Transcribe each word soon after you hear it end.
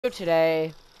So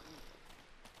today,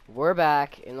 we're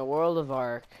back in the world of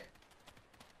Ark,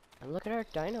 and look at our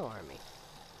Dino Army.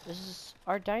 This is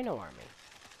our Dino Army.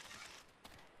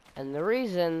 And the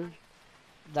reason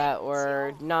that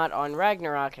we're not on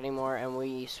Ragnarok anymore and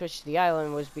we switched the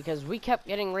island was because we kept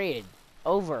getting raided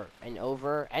over and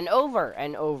over and over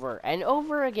and over and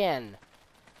over again.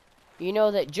 You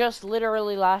know that just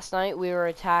literally last night we were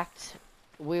attacked,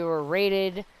 we were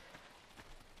raided,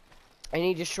 and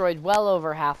he destroyed well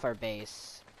over half our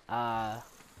base.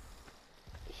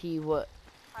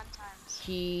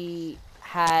 He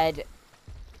had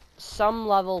some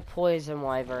level poison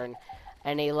wyvern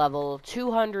and a level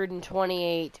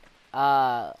 228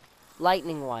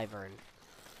 lightning wyvern.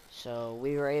 So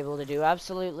we were able to do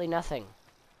absolutely nothing.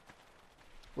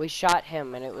 We shot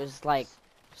him and it was like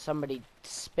somebody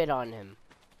spit on him.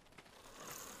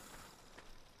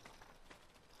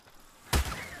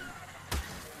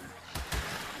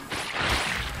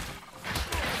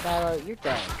 Dilo, you're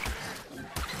dead.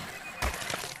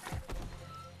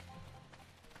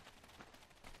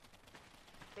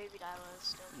 Baby Dilo is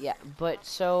still. Yeah, but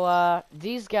so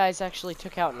these guys actually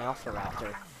took out an Alpha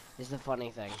Raptor, is the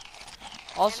funny thing.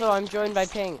 Also, I'm joined by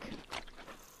Pink.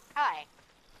 Hi.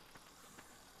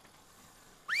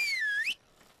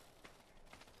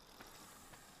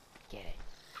 Get it.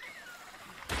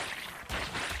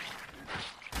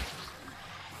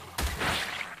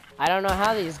 I don't know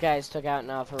how these guys took out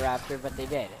an Alpha Raptor, but they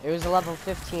did. It was a level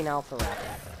 15 Alpha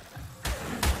Raptor.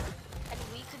 And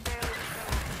we could barely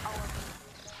kill all of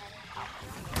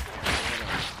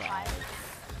 10 Alpha.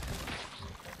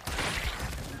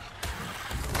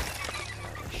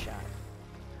 Shot.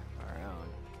 Our own.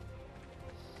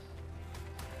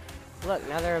 Look,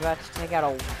 now they're about to take out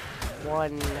a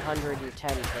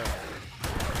 110 kill.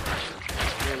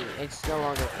 I mean, it's no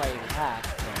longer fighting pack.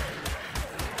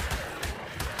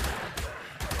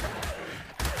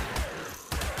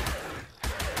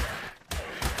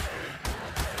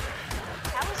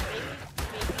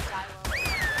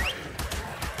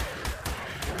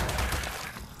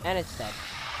 And it's dead.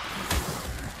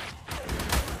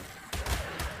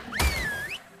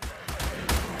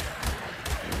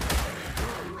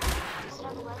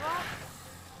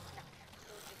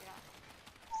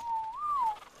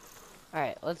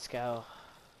 Alright, let's go.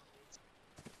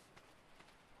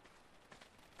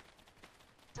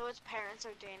 So its parents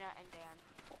are Dana and Dan.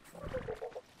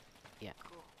 Yeah.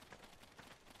 Cool.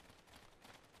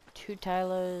 Two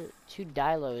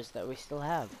Dilos that we still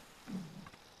have.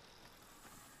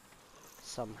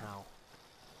 Somehow.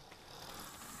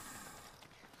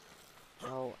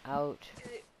 Oh, out.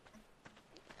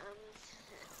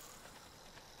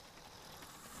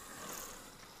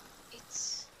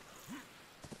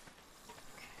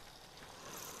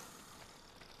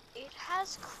 It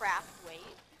has crap weight,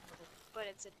 but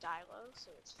it's a Dilo,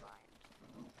 so it's fine.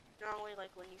 Normally,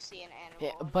 like when you see an animal.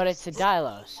 Yeah, but it's a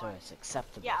Dilo, so it's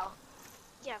acceptable. Yeah.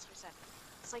 Yeah, that's what I said.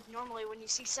 It's like normally when you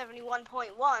see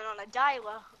 71.1 on a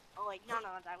Dilo, or like not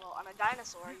on a Dilo, on a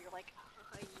dinosaur, you're like,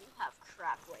 oh, you have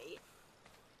crap weight.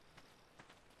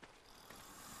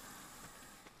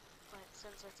 But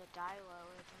since it's a Dilo,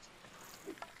 it doesn't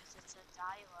matter because it's a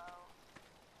Dilo.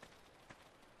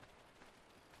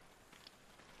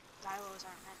 Dilos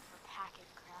aren't meant for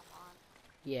packing crap on.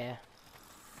 Yeah.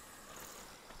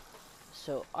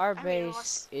 So our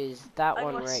base is that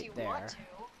one right there. Want to,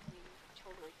 you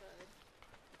totally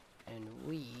could. And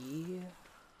we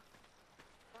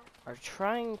are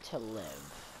trying to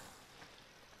live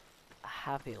a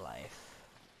happy life.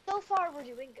 So far, we're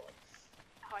doing good.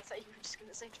 Oh, I thought you were just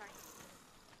gonna say trying.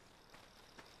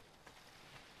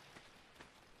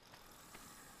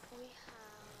 We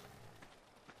have.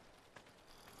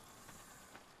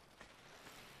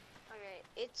 Okay,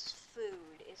 its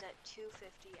food is at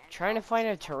 250. And Trying to find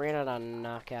a Pteranodon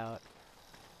knockout.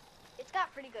 It's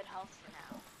got pretty good health for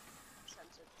now.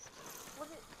 Since it's.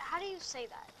 How do you say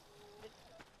that?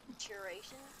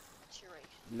 Maturation?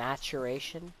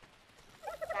 Maturation?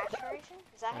 Maturation?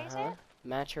 Is that how you say it?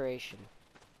 Maturation.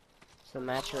 It's the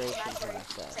maturation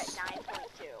process. It's at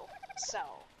 9.2. So,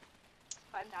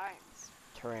 5 nines.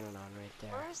 Pteranodon right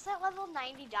there. Where's that level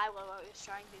 90 Dilo I was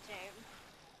trying to tame?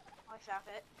 I found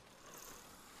it.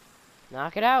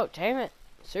 Knock it out, tame it.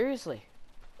 Seriously.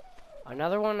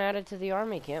 Another one added to the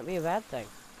army can't be a bad thing.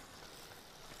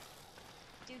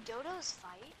 Do dodos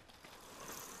fight?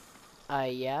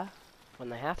 Yeah. When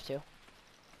they have to.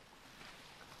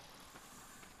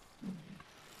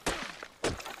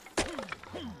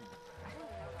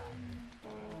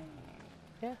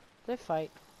 Yeah, they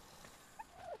fight.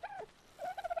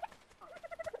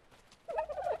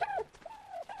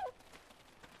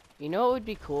 You know what would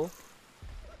be cool?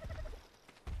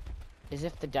 is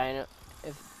if the Dilos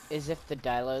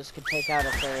could take out a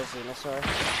Therizinosaur.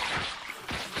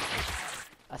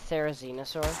 A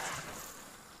Therizinosaur.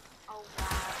 Oh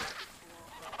wow.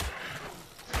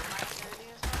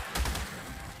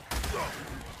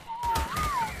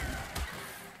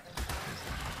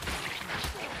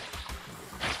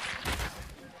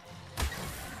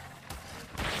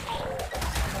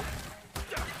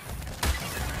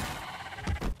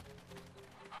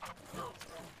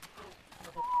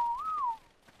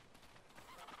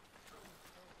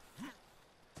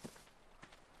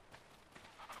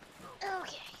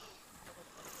 Okay.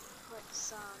 Put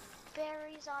some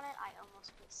berries on it. I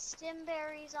almost put stim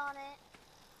berries on it.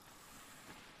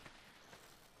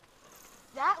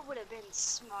 That would have been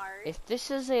smart. If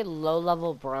this is a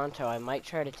low-level Bronto, I might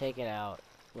try to take it out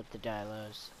with the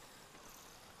Dilos.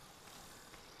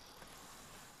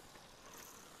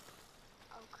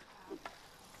 Oh crap.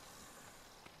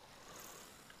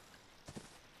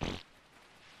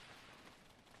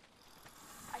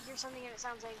 I hear something and it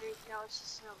sounds angry. No, it's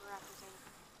just an overactive thing.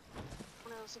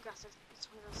 One of those aggressive. It's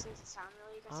one of those things that sound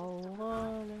really aggressive.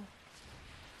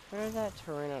 Where did that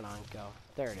Pteranodon go?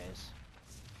 There it is.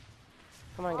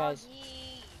 Come on, guys.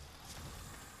 Froggy.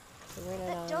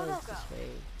 Pteranodon Dodo is go? this way.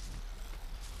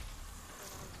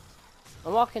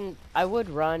 I'm walking. I would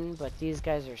run, but these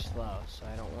guys are slow, so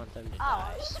I don't want them to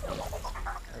die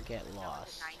or get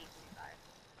lost.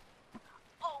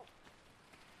 Oh.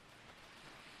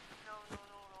 No.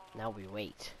 Now we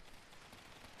wait.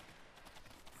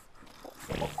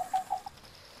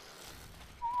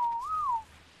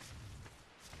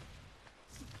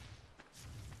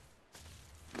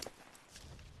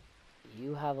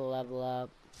 You have a level up.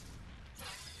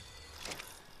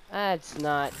 That's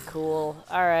not cool.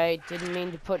 Alright, didn't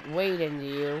mean to put weight into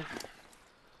you.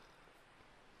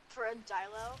 For a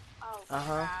Dilo? Oh,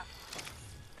 Uh-huh. crap.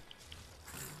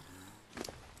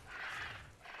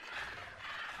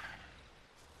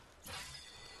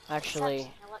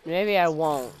 Actually, maybe I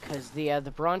won't, because the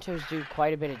Brontos do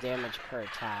quite a bit of damage per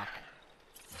attack.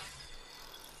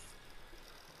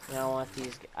 I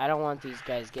don't want these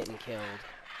guys getting killed.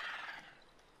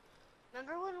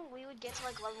 Remember when we would get to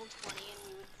like level 20 and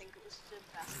we would think it was the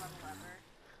best level ever?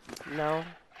 No.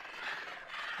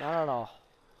 Not at all.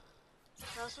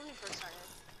 That was when we first started.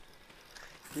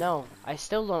 No, I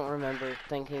still don't remember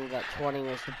thinking that 20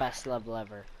 was the best level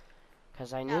ever.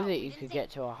 Because I knew that you could get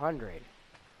to 100.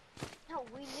 No,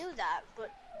 we knew that,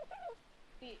 but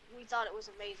we thought it was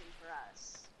amazing for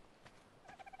us.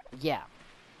 Yeah.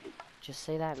 Just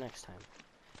say that next time.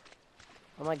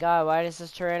 Oh my god, why does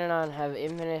this Pteranodon have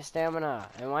infinite stamina?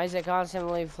 And why is it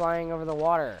constantly flying over the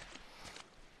water?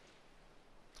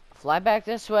 Fly back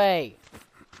this way!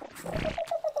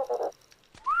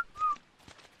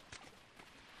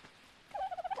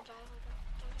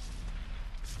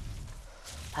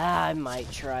 I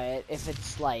might try it if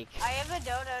it's like I have a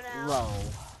dodo now. low.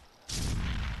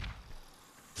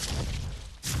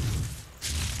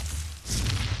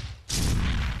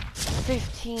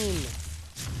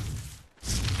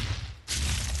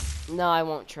 $15. No, I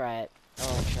won't try it. I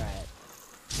won't try it.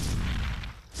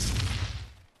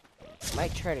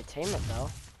 Might try to tame it though,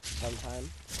 sometime.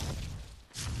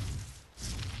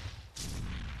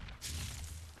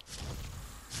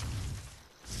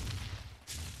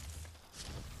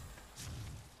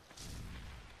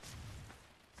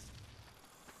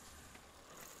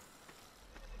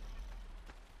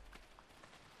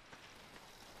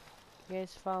 You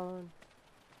guys following?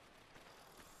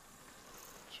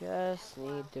 Just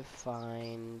need to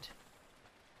find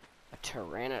a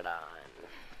Pteranodon.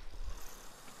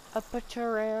 A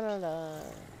Pteranodon.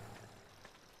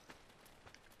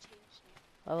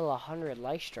 Level 100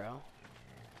 Lystro. How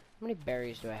many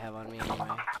berries do I have on me anyway?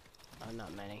 Oh,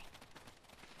 not many.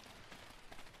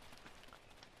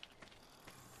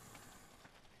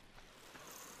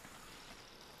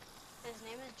 His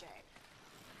name is Jay.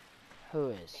 Who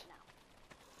is?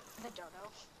 The dodo.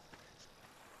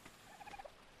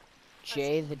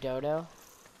 Jay the Dodo?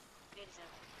 Exactly.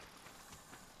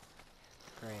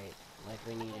 Great. Like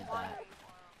we needed that.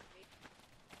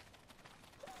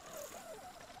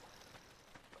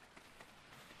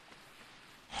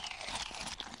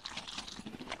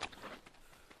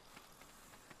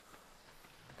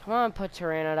 Come on, put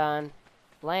Pteranodon.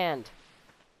 Land.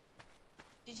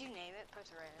 Did you name it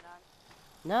Pteranodon?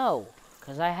 No,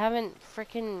 because I haven't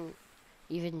frickin'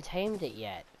 even tamed it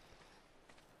yet.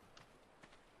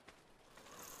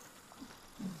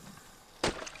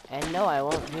 And no, I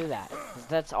won't do that, because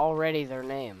that's already their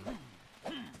name.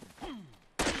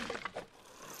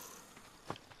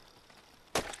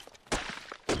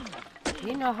 Do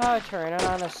you know how a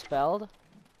Pteranodon is spelled?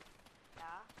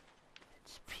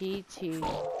 PT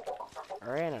Pteranodon. P's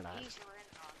are in on.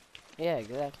 Yeah,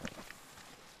 exactly.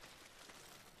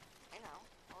 I know.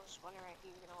 I was just wondering if you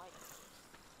were gonna like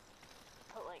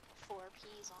put like 4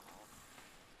 P's on it.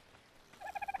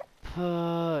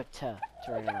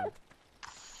 Pteranodon.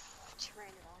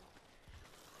 Pteranodon.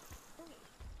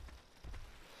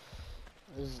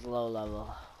 This is low level.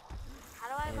 How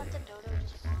do I let the dodo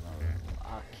just Low wander? level.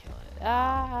 I'll kill it. I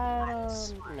That's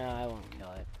don't. smart. No, I won't kill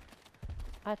it.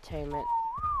 I tame it.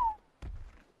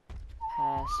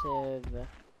 Passive.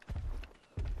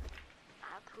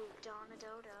 I pooped on a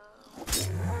dodo.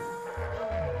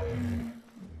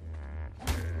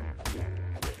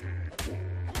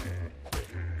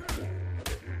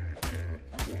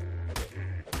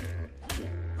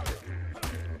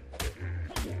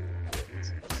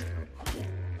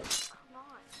 Come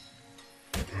on.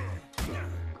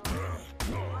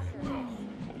 Go wander.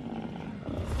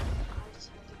 I just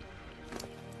want the dodo.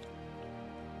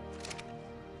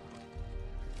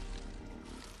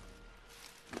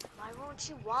 Why won't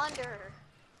you wander?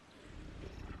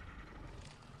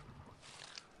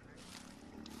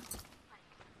 Like,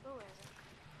 who is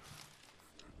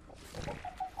it?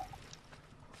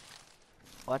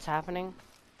 What's happening?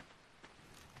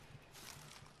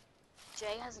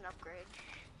 Jay has an upgrade.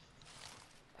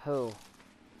 Who?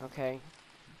 Okay.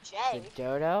 Jay? The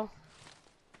dodo?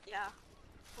 Yeah.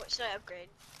 What should I upgrade?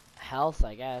 Health,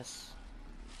 I guess.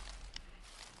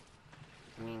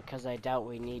 I mean, because I doubt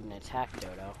we need an attack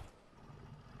dodo.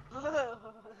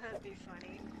 That'd be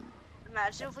funny.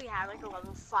 Imagine if we had like a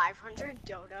level 500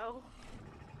 dodo.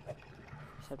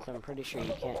 Except I'm pretty sure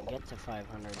you can't get to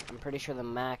 500. I'm pretty sure the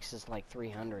max is like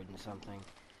 300 and something.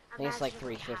 I think it's like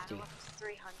Imagine if we had 350. a level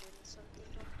 300 and something.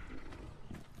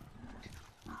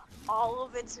 All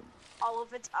of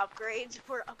its upgrades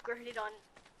were upgraded on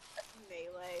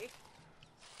melee.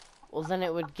 Well, then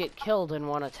it would get killed in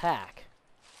one attack.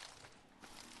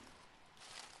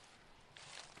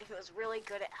 If it was really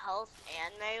good at health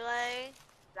and melee,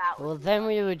 that would Well, be then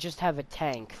funny. we would just have a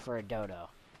tank for a dodo.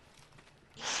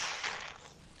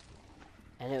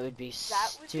 And it would be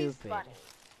That would be stupid. funny.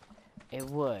 It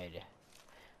would.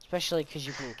 Especially because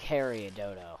you can carry a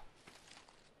dodo.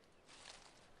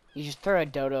 You just throw a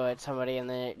dodo at somebody and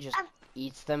then it just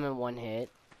eats them in one hit.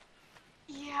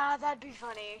 Yeah, that'd be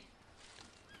funny.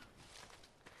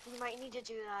 We might need to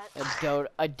do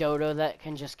that. A dodo that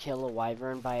can just kill a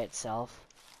wyvern by itself.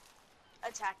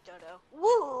 Attack dodo.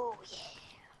 Woo! Yeah!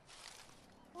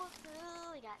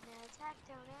 Woohoo! We got an attack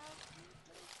dodo.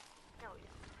 No, we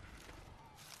don't.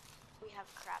 We have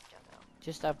crap dodo.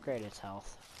 Just upgrade its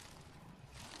health.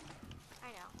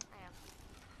 I know, I am.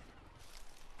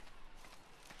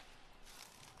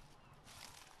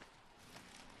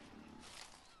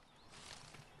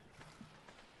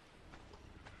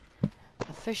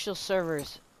 Official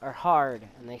servers are hard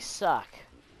and they suck.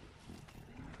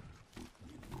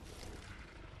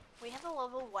 We have a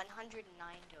level 109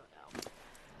 dodo.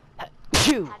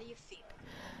 Phew. How do you feel?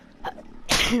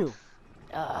 Phew.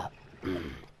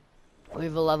 We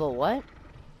have a level what?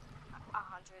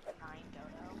 109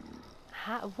 dodo.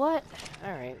 How, what?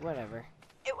 Alright, whatever.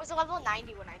 It was a level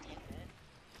 90 when I tamed it.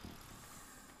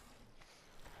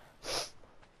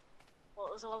 Well,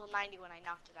 it was a level 90 when I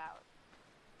knocked it out.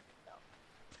 So.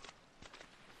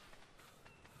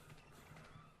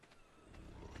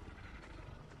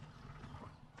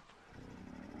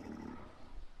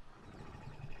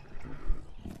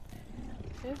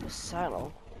 We have a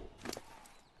saddle.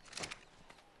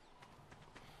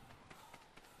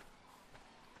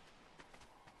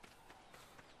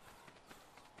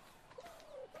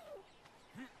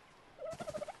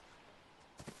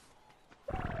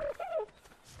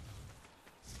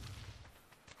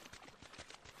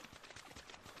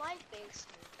 My face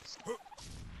moves.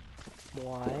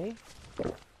 Why?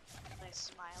 I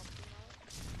smile too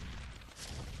much.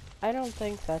 I don't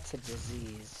think that's a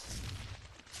disease.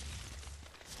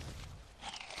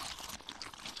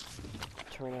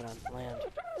 Turn it on land. Do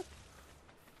it,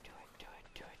 do it,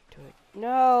 do it, do it.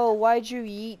 No, why'd you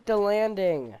yeet the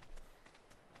landing?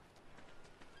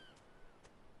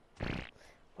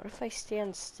 What if I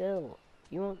stand still?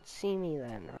 You won't see me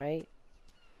then, right?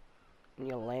 When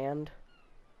you land.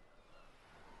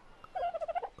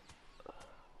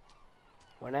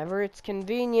 Whenever it's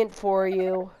convenient for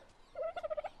you.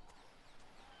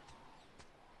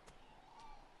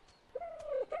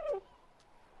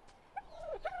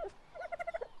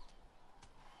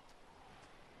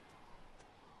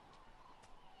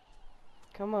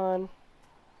 Come on.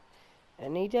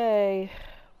 Any day.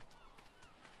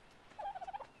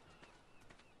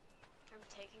 I'm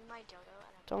taking my dodo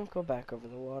and Don't go back over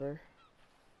the water.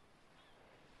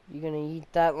 You gonna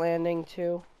eat that landing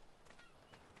too?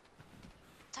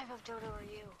 What type of dodo are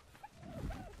you?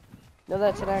 No,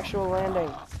 that's an actual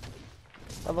landing.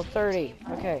 Level 30.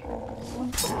 Okay.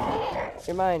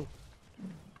 You're mine.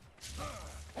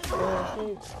 Go to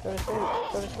sleep. Go to sleep.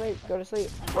 Go to sleep. Go to sleep.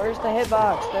 Where's the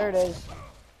hitbox? There it is.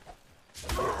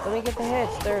 Let me get the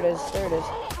hits. There it is. There it is.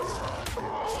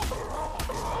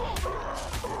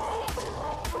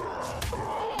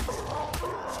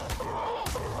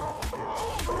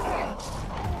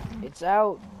 It's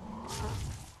out.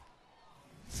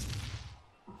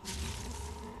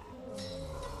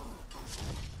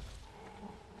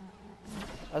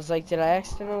 I was like, did I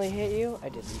accidentally hit you? I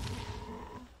didn't.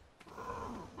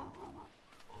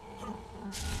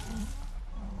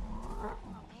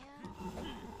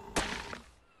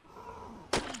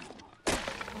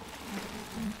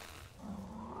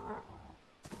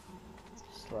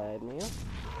 Slide me up.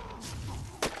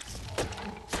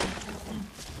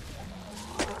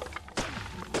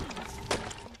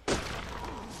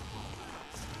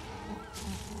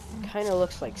 Kinda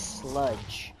looks like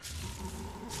sludge.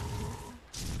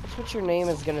 That's what your name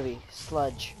is gonna be,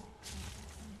 sludge.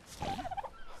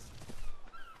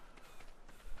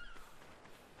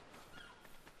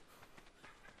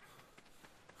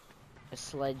 A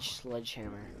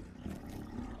sledgehammer.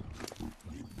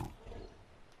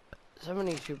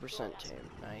 72% tame,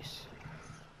 nice.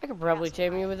 I could probably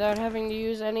tame you without having to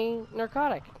use any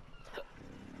narcotic.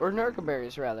 Or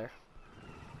narcoberries, rather.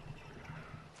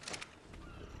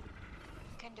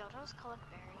 Can dodos collect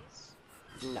berries?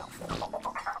 No.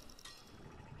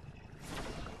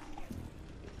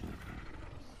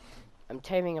 I'm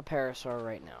taming a parasaur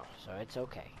right now, so it's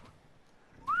okay.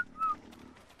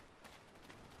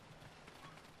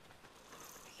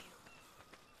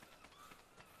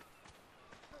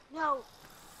 No.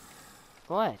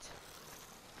 What?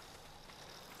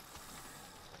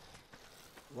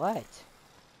 What?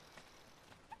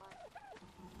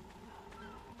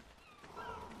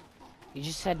 You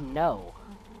just said no.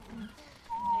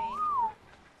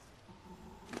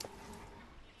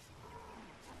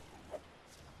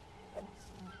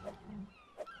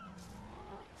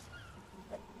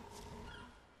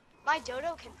 My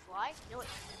dodo can fly? No, it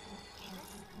can't.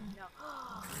 No.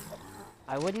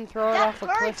 I wouldn't throw it That off a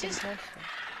bird cliff just- and test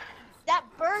it. That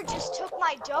bird just took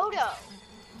my dodo.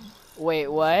 Wait,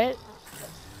 what?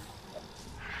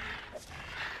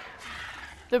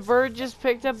 The bird just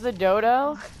picked up the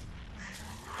dodo?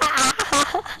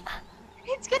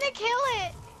 It's gonna kill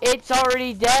it. It's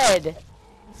already dead.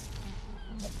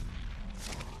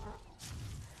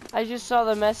 I just saw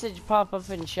the message pop up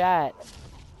in chat.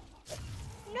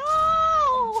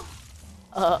 No.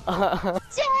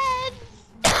 Dead.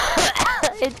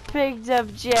 It picked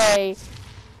up Jay.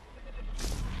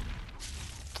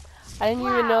 I didn't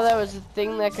even know that was a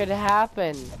thing that could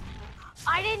happen.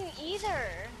 I didn't either.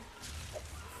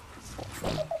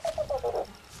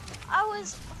 I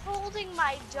was holding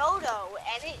my dodo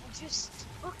and it just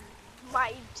took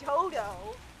my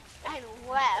dodo and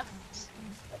left.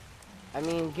 I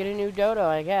mean, get a new dodo,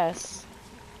 I guess.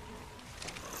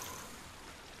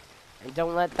 And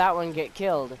don't let that one get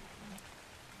killed.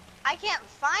 I can't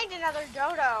find another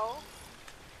dodo.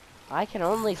 I can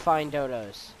only find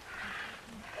dodos.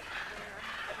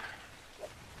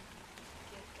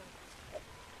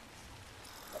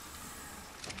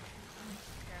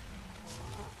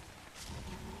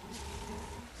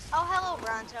 Oh, hello,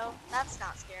 Bronto. That's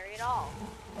not scary at all.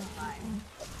 Fine.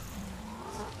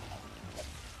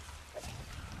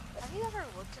 Have you ever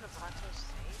looked at a Bronto's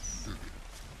face?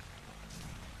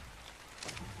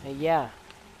 Yeah,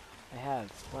 I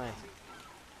have. Why?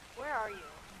 Where are you?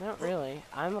 Not really.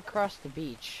 I'm across the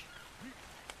beach.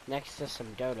 Next to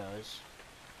some dodos.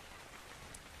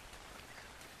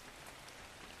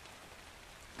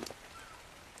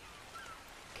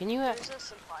 Can you There's a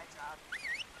supply drop.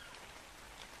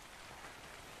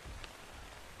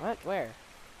 What? Where?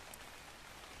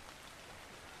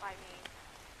 By me.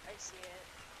 I see it.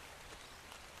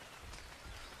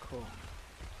 Cool.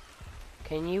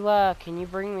 Can you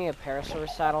bring me a parasaur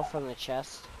saddle from the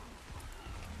chest?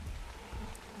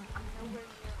 I'm nowhere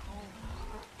near home.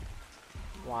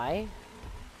 Why?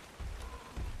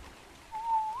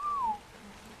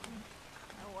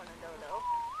 I want a dodo.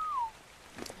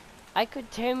 I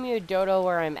could tame you a dodo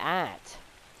where I'm at.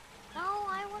 No,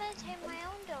 I want to tame my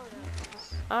own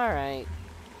dodos. Alright.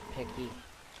 Picky.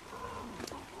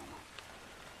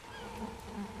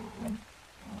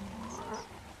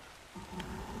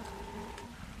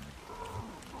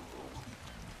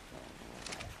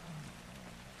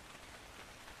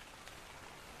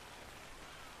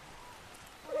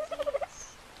 What are these?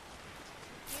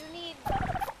 You need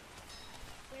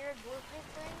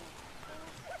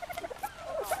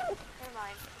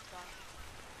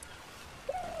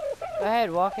Go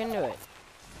ahead, walk into it.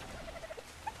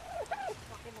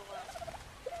 Walk into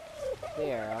what? The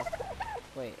arrow.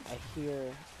 Wait, I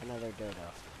hear another dodo.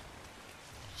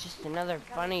 It's just another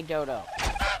bunny dodo. Are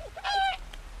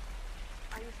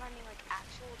you finding like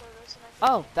actual dodos in that?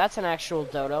 Oh, that's an actual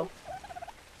dodo.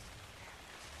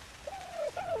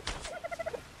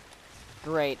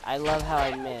 Great, I love how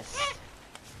I missed.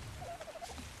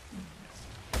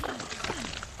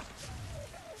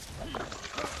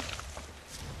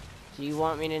 Do you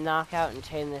want me to knock out and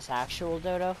tame this actual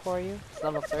dodo for you? It's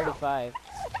level 35.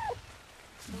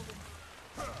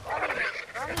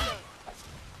 Bunny dodo.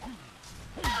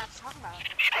 Let's talk about it.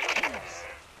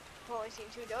 I've only seen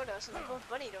 2 dodos and they're both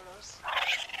bunny dodos.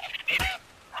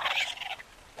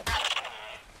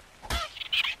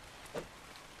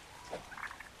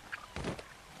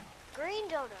 Green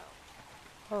dodo.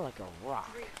 Oh, like a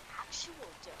rock. Green actual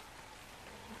dodo.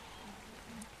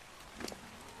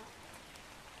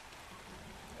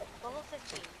 Level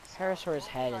 15. Parasaur's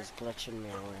head is glitching me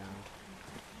around.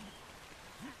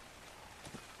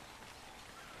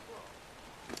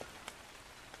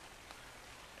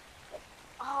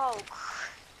 Oh,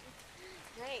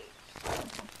 great.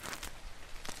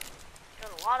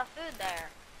 Got a lot of food there.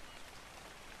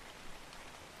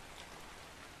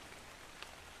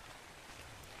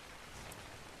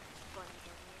 Bunny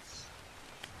dodos.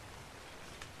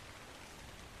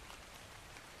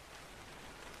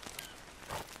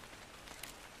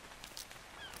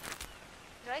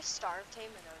 Did I starve tame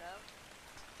a dodo?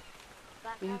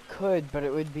 That You kind? could, but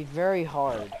it would be very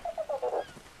hard.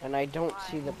 And I don't Why?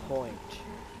 see the point.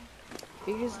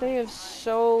 Because they have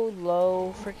so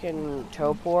low freaking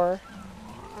topor.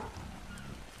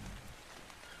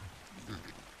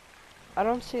 I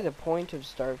don't see the point of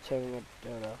starve taming a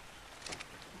dodo.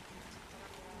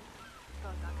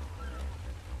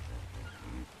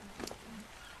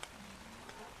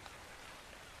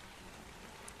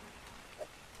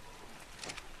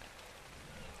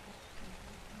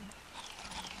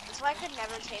 That's why I could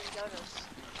never tame dodos.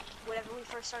 Whenever we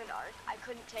first started Ark, I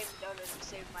couldn't tame a dodo to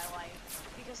save my life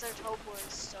because their topor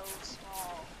is so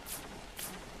small.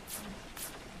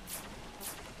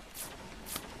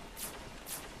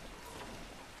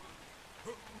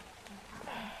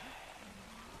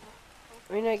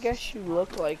 I mean, I guess you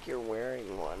look like you're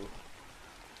wearing one.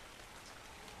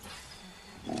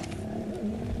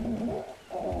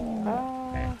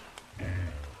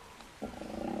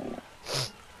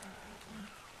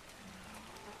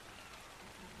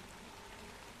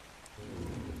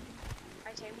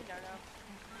 I tamed a dodo.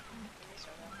 It's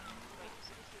dodo. Wait, is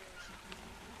it here?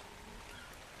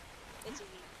 It's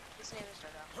easy. His name is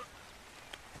Dodo.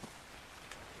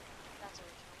 That's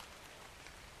original.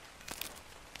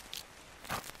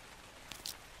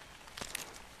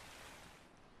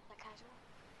 That casual?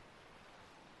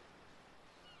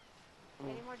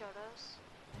 Any more dodos?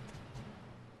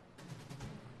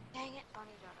 Dang it,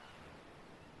 bunny dodo.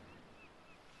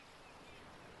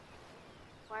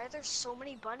 Why are there so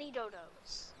many bunny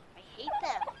dodos? I hate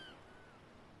them.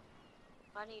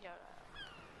 Bunny dodo.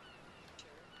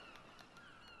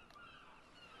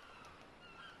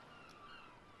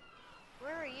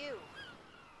 Where are you?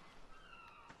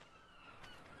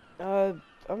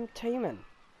 I'm taming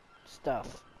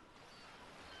stuff.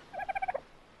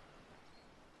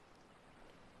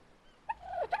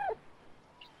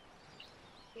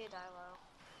 Be a Dilo.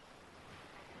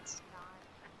 It's not.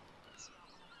 It's not.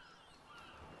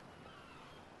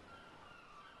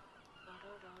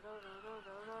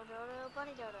 Dodo,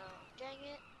 bunny dodo. Dang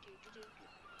it.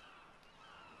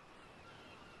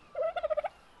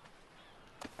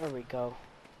 There we go.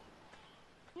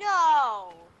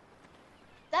 No!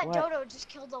 That What? dodo just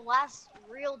killed the last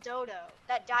real dodo.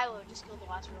 That Dilo just killed the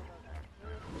last real dodo.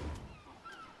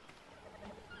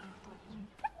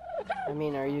 I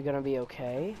mean, are you gonna be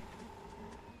okay?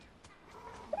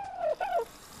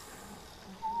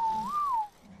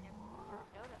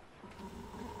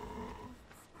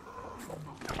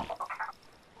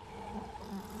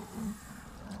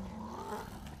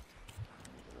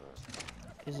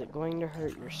 Is it going to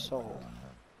hurt your soul?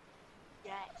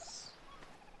 Yes.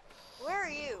 Where are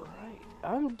you? Right.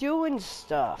 I'm doing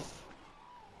stuff.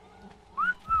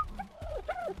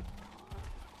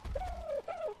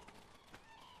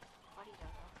 Buddy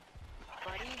dodo.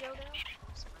 Buddy dodo?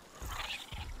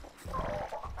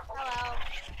 Hello.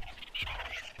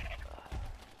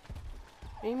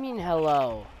 What do you mean,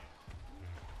 hello?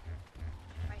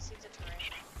 My seat's a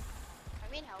terrain.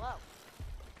 I mean hello.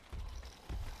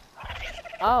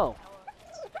 Oh. Hello.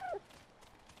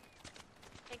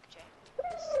 Thank you, Jay.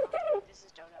 This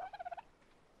is Dodo.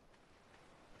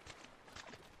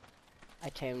 I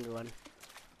tamed one.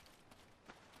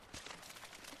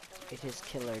 It is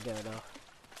Killer Dodo.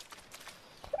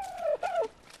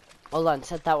 Hold on,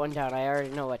 set that one down. I already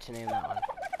know what to name that one.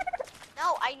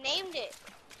 No, I named it.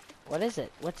 What is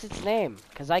it? What's its name?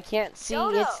 Because I can't see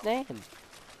Dodo. its name.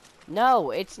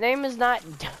 No, its name is not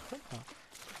Dodo.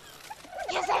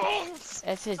 Yes, it is.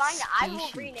 It's its Fine, I will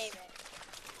species. rename it.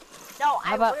 No,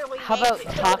 How about I literally how named about it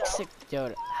Dodo. Toxic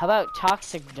Dodo? How about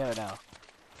Toxic Dodo?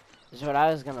 Is what I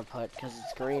was gonna put because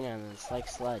it's green and it's like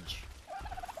sludge.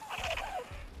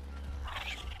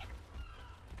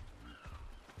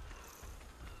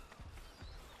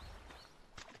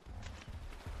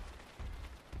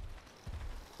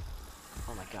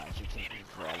 Oh my god, you're taking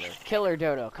forever. Killer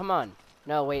Dodo, come on.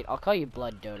 No, wait, I'll call you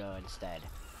Blood Dodo instead.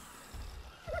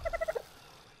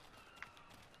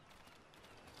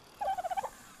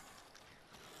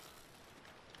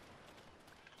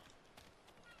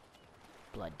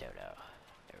 Blood Dodo.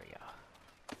 There we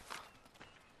go.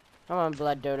 Come on,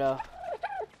 Blood Dodo.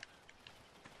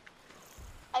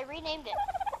 I renamed it.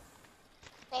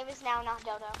 Name is now not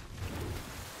Dodo.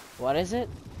 What is it?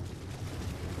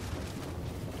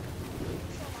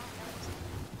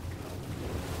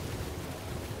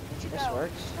 This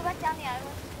works. Go back down the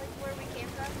island, like where we came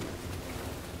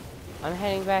from. I'm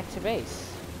heading back to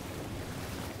base.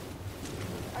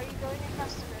 Are you going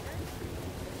across the river?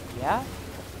 Yeah?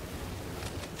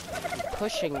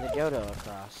 Pushing the dodo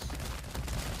across.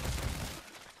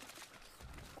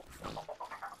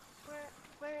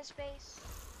 Where is base?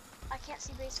 I can't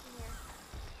see base from here.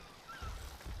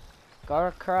 Go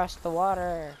across the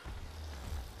water.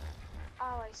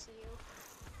 Oh, I see you.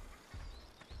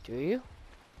 Do you?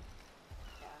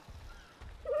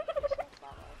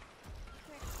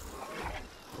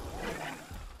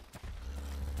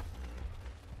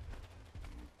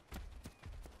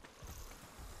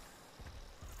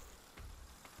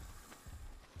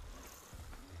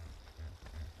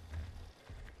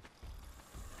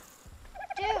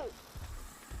 Dude!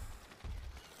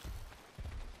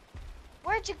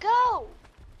 Where'd you go?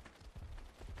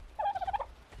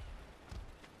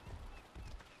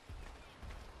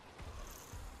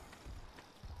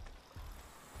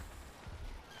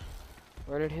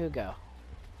 Where did who go?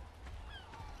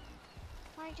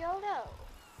 My dodo.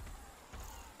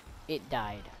 It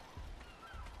died.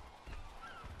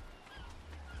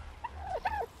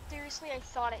 Seriously, I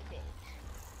thought it did.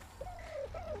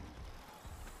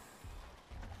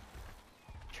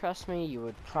 Trust me, you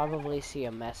would probably see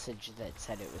a message that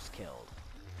said it was killed.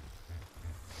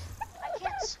 I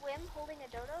can't swim holding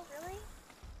a dodo, really?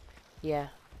 Yeah.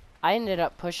 I ended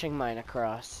up pushing mine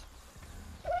across.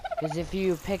 Because if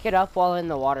you pick it up while in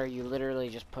the water, you literally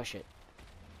just push it.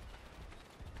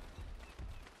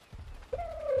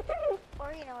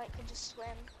 Or, you know, it could just swim.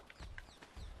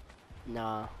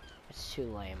 Nah, it's too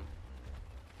lame.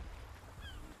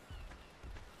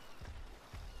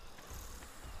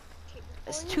 Okay,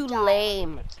 It's before you too die,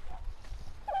 lame.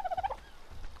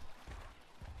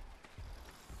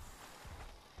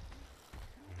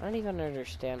 I don't even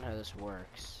understand how this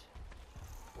works.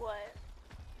 What?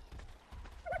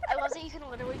 I love that you can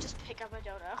literally just pick up a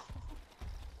dodo.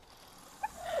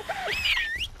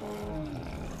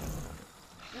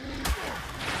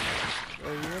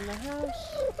 Are you in the house?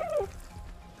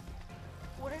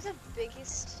 What are the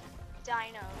biggest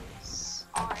dinos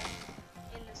on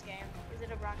in this game? Is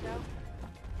it a Bronto?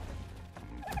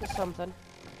 It's something.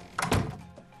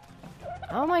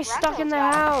 How am I stuck in the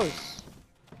Bronto's got it. house?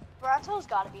 Bronto's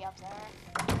gotta be up there.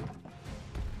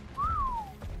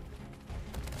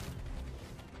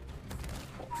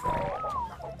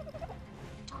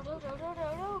 Dodo, dodo,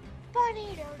 dodo,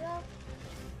 bunny dodo.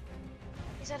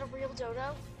 Is that a real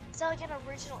dodo? Is that like an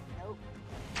original? Nope.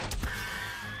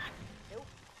 Nope.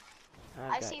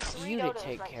 I I've see got 3 you to dodos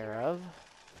take right care here. of.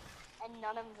 And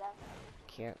none of them.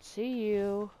 Can't see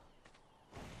you.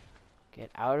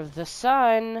 Get out of the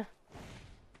sun.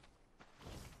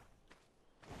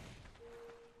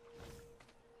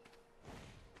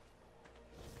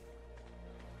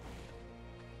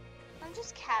 I'm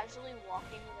just casually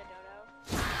walking with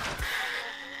a dodo.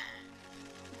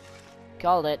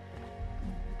 Called it.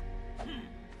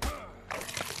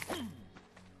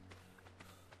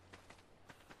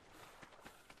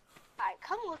 Alright,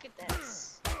 come look at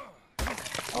this.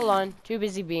 Hold on. Too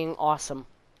busy being awesome.